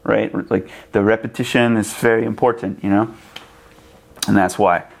afterwards, right? Like the repetition is very important, you know? And that's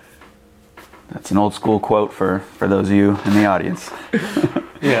why. That's an old school quote for those of you in the audience.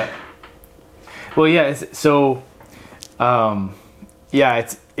 Yeah. Well, yeah.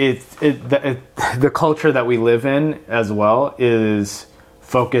 The culture that we live in as well is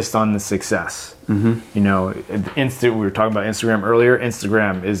focused on the success. Mm-hmm. You know, we were talking about Instagram earlier.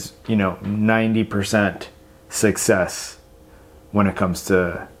 Instagram is, 90% success when it comes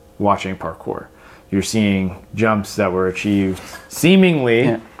to watching parkour. You're seeing jumps that were achieved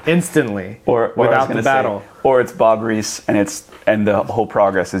seemingly instantly, or without the battle. Or it's Bob Reese, and the whole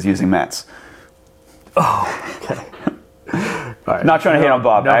progress is using mats. Oh, okay. Right. Not trying to hate on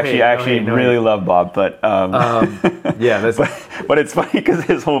Bob. I actually really love Bob, but yeah, that's. But it's funny because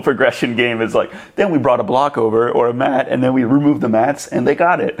his whole progression game is like, then we brought a block over or a mat, and then we removed the mats, and they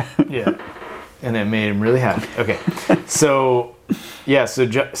got it. Yeah, and it made him really happy. Okay, so yeah,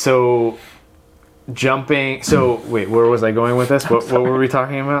 so jumping. So wait, where was I going with this? What were we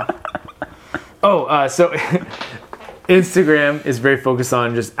talking about? So Instagram is very focused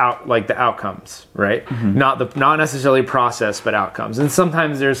on just the outcomes, right? Mm-hmm. Not necessarily process, but outcomes. And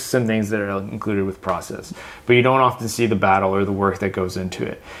sometimes there's some things that are included with process, but you don't often see the battle or the work that goes into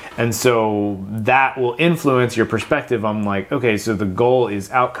it. And so that will influence your perspective on like, okay, so the goal is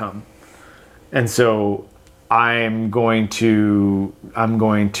outcome. And so I'm going to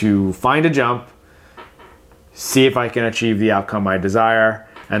find a jump, see if I can achieve the outcome I desire,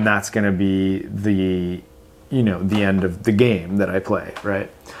 and that's going to be the end of the game that I play,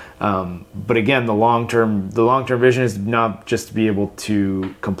 right? But again, the long-term vision is not just to be able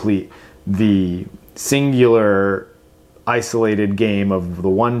to complete the singular isolated game of the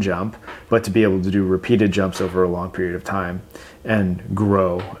one jump, but to be able to do repeated jumps over a long period of time and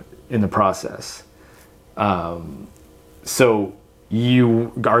grow in the process. So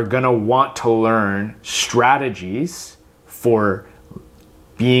you are gonna want to learn strategies for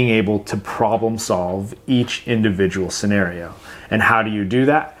being able to problem solve each individual scenario. And how do you do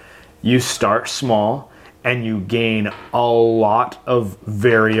that? You start small and you gain a lot of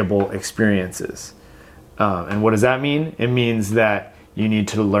variable experiences. And what does that mean? It means that you need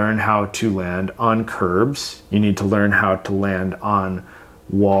to learn how to land on curbs. You need to learn how to land on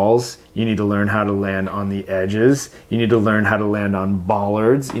walls. You need to learn how to land on the edges. You need to learn how to land on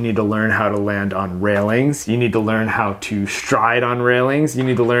bollards. You need to learn how to land on railings. You need to learn how to stride on railings. You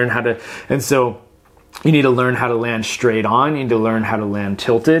need to learn you need to learn how to land straight on. You need to learn how to land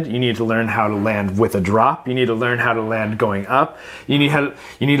tilted. You need to learn how to land with a drop. You need to learn how to land going up. You need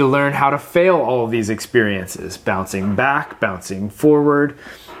to learn how to fail all of these experiences. Bouncing back, bouncing forward,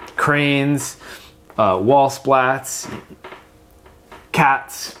 cranes, wall splats,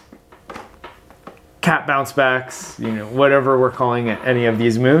 cat bounce backs, whatever we're calling it, any of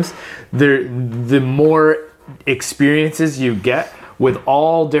these moves. The more experiences you get with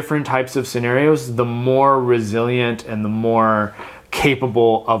all different types of scenarios, the more resilient and the more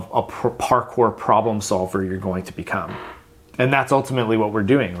capable of a parkour problem solver you're going to become. And that's ultimately what we're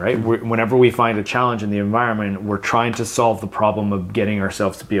doing, right? Whenever we find a challenge in the environment, we're trying to solve the problem of getting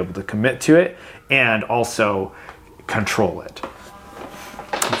ourselves to be able to commit to it and also control it.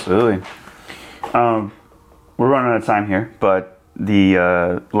 Absolutely. We're running out of time here, but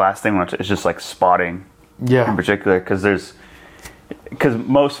the last thing is just like spotting in particular, because because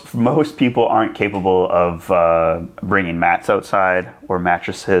most people aren't capable of bringing mats outside or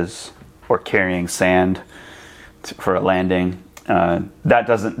mattresses or carrying sand for a landing. That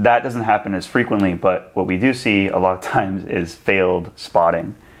doesn't happen as frequently, but what we do see a lot of times is failed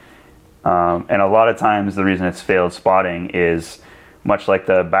spotting. And a lot of times the reason it's failed spotting is much like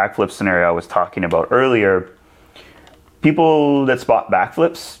the backflip scenario I was talking about earlier. People that spot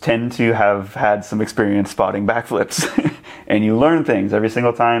backflips tend to have had some experience spotting backflips. And you learn things every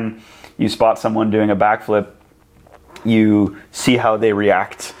single time you spot someone doing a backflip. You see how they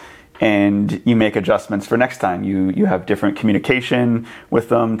react and you make adjustments for next time. You have different communication with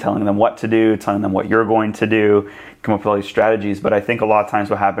them, telling them what to do, telling them what you're going to do, come up with all these strategies. But I think a lot of times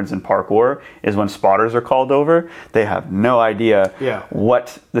what happens in parkour is when spotters are called over, they have no idea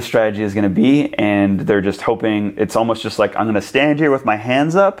what the strategy is going to be, and they're just hoping. It's almost just like, I'm going to stand here with my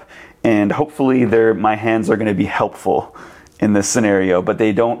hands up, and hopefully my hands are going to be helpful in this scenario. But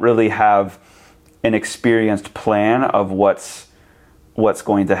they don't really have an experienced plan of what's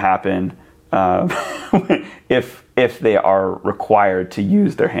going to happen if they are required to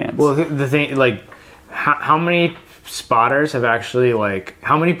use their hands. Well, the thing, like, how many spotters have actually, like,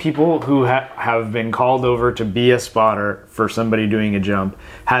 how many people who have been called over to be a spotter for somebody doing a jump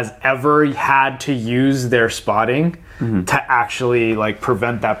has ever had to use their spotting to actually, like,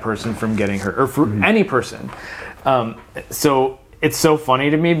 prevent that person from getting hurt, or for any person? So it's so funny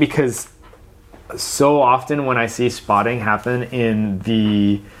to me because so often when I see spotting happen in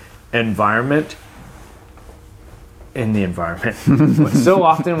the environment, so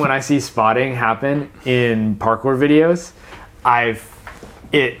often when I see spotting happen in parkour videos,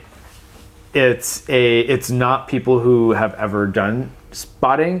 it's not people who have ever done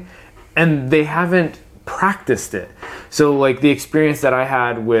spotting, and they haven't practiced it. So, like, the experience that I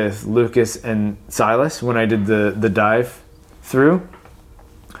had with Lucas and Silas when I did the dive through,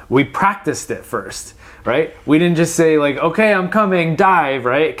 we practiced it first, right? We didn't just say, like, okay, I'm coming, dive,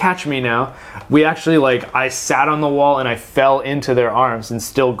 right? Catch me now. We actually, like, I sat on the wall and I fell into their arms and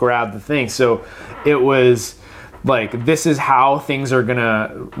still grabbed the thing. So it was like, this is how things are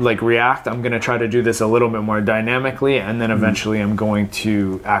gonna, like, react. I'm gonna try to do this a little bit more dynamically, and then eventually I'm going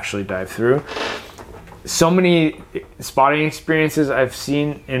to actually dive through. So many spotting experiences I've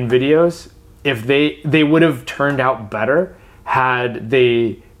seen in videos, if they would have turned out better had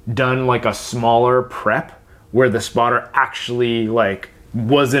they done, like, a smaller prep where the spotter actually, like,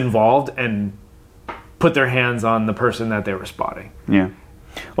 was involved and put their hands on the person that they were spotting. Yeah.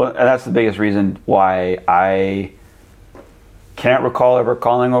 Well, that's the biggest reason why I can't recall ever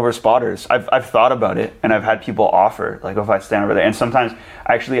calling over spotters. I've thought about it, and I've had people offer, like, if I stand over there. And sometimes,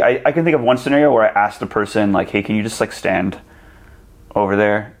 actually, I can think of one scenario where I asked the person, like, hey, can you just, like, stand over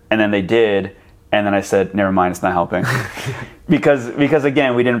there? And then they did, and then I said, never mind, it's not helping. because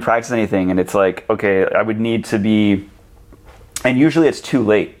again, we didn't practice anything, and it's like, okay, I would need to be, and usually it's too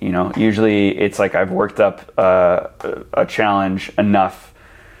late, you know. Usually it's like I've worked up a challenge enough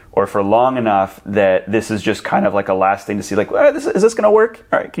or for long enough that this is just kind of like a last thing to see, like, is this going to work?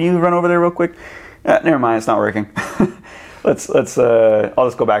 All right, can you run over there real quick? Never mind, it's not working. I'll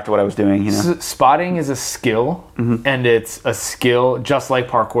just go back to what I was doing, you know. Spotting is a skill, and it's a skill just like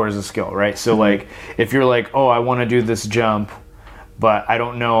parkour is a skill, right? So like, if you're like, oh, I want to do this jump, but I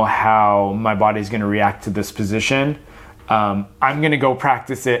don't know how my body's going to react to this position, I'm going to go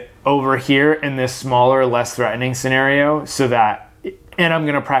practice it over here in this smaller, less threatening scenario, and I'm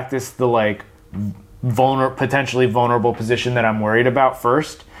going to practice the, like, potentially vulnerable position that I'm worried about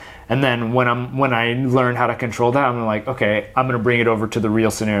first. And then when I learn how to control that, I'm like, okay, I'm going to bring it over to the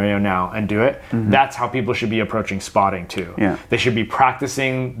real scenario now and do it. That's how people should be approaching spotting too. Yeah. They should be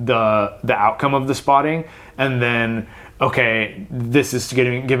practicing the outcome of the spotting, and then, okay, this is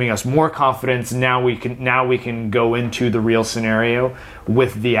giving us more confidence. Now we can go into the real scenario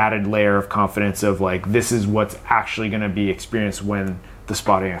with the added layer of confidence of, like, this is what's actually going to be experienced when the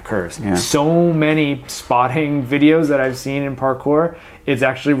spotting occurs. Yeah. So many spotting videos that I've seen in parkour, it's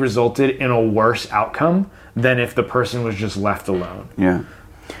actually resulted in a worse outcome than if the person was just left alone. Yeah.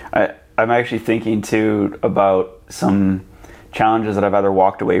 I'm actually thinking too about some challenges that I've either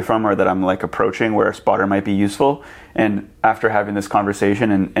walked away from or that I'm, like, approaching where a spotter might be useful. And after having this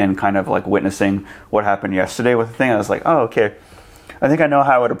conversation and kind of, like, witnessing what happened yesterday with the thing, I was like, oh, okay, I think I know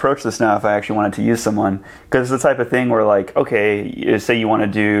how I would approach this now if I actually wanted to use someone. Because it's the type of thing where, like, okay, say you want to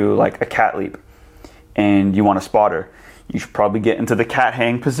do, like, a cat leap and you want a spotter. You should probably get into the cat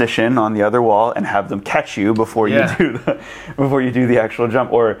hang position on the other wall and have them catch you before you do the actual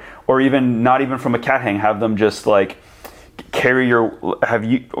jump, or even not even from a cat hang, have them just, like,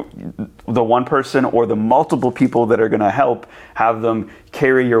 the one person or the multiple people that are going to help, have them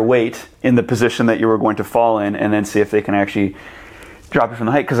carry your weight in the position that you were going to fall in, and then see if they can actually drop you from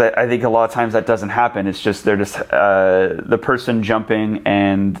the height. Because I think a lot of times that doesn't happen. It's just the person jumping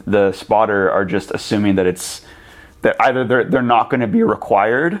and the spotter are just assuming that either they're not going to be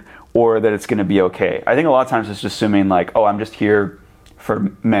required or that it's going to be okay. I think a lot of times it's just assuming like, oh, I'm just here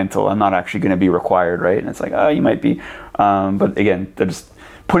for mental, I'm not actually going to be required, right? And it's like, oh, you might be, but again, they're just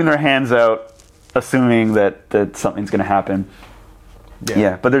putting their hands out, assuming that something's going to happen.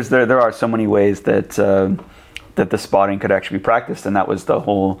 Yeah, but there are so many ways that the spotting could actually be practiced, and that was the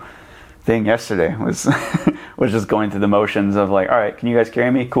whole thing yesterday. Was just going through the motions of like, all right, can you guys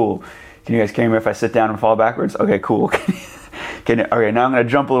carry me? Cool. Can you guys carry me if I sit down and fall backwards? Okay, cool. Okay, now I'm going to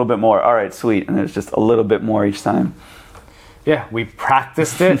jump a little bit more. All right, sweet. And there's just a little bit more each time. Yeah, we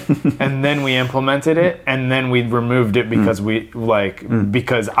practiced it and then we implemented it and then we removed it because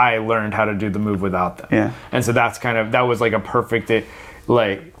because I learned how to do the move without them. Yeah. And so that was like it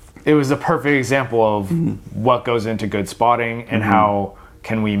was a perfect example of what goes into good spotting and how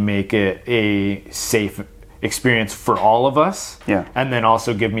can we make it a safe experience for all of us. Yeah. And then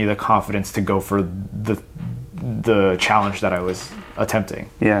also give me the confidence to go for the challenge that I was attempting.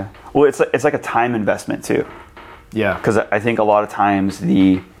 Yeah. Well, it's like a time investment too. Yeah, because I think a lot of times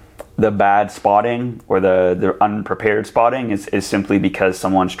the bad spotting or the unprepared spotting is simply because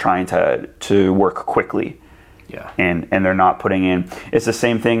someone's trying to work quickly. Yeah, and they're not putting in. It's the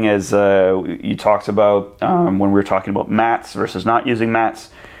same thing as you talked about when we were talking about mats versus not using mats,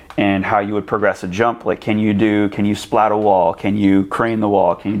 and how you would progress a jump. Like, can you splat a wall? Can you crane the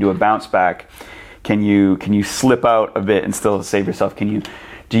wall? Can you do a bounce back? Can you slip out a bit and still save yourself?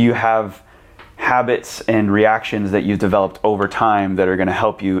 Do you have habits and reactions that you've developed over time that are going to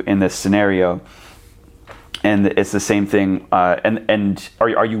help you in this scenario? And it's the same thing. And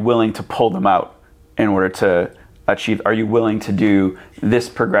are you willing to pull them out in order to achieve? Are you willing to do this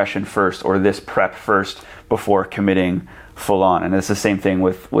progression first or this prep first before committing full on? And it's the same thing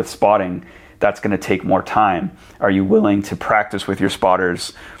with spotting. That's going to take more time. Are you willing to practice with your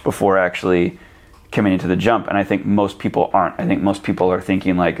spotters before actually committing to the jump? And I think most people aren't. I think most people are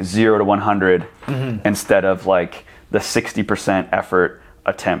thinking like 0 to 100 instead of like the 60% effort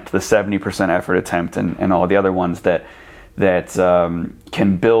attempt, the 70% effort attempt, and all the other ones that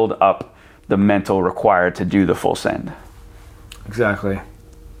can build up the mental required to do the full send. Exactly.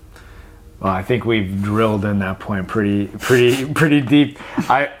 Well, I think we've drilled in that point pretty deep.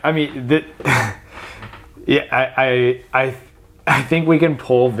 I mean, I think we can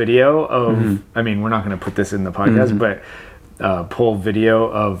pull video of, I mean, we're not going to put this in the podcast, but pull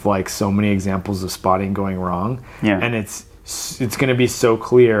video of like so many examples of spotting going wrong. Yeah. And it's going to be so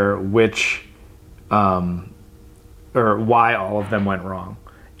clear which, or why all of them went wrong.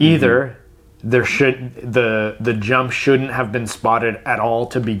 Either the jump shouldn't have been spotted at all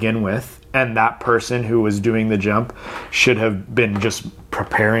to begin with, and that person who was doing the jump should have been just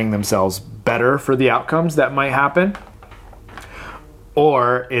preparing themselves better for the outcomes that might happen.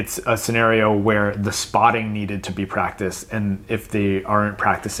 Or it's a scenario where the spotting needed to be practiced, and if they aren't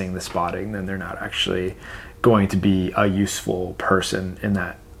practicing the spotting, then they're not actually going to be a useful person in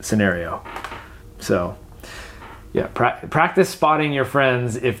that scenario. So, yeah, practice spotting your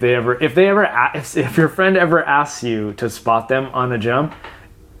friends. If your friend ever asks you to spot them on a jump,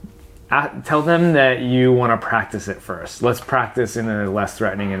 tell them that you want to practice it first. Let's practice in a less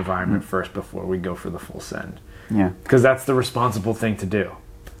threatening environment first before we go for the full send. Yeah. Because that's the responsible thing to do.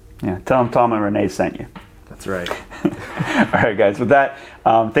 Yeah. Tell them Tom and Renee sent you. That's right. All right, guys. With that,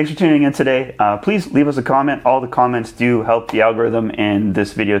 thanks for tuning in today. Please leave us a comment. All the comments do help the algorithm and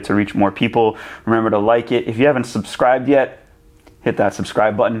this video to reach more people. Remember to like it. If you haven't subscribed yet, hit that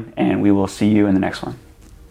subscribe button, and we will see you in the next one.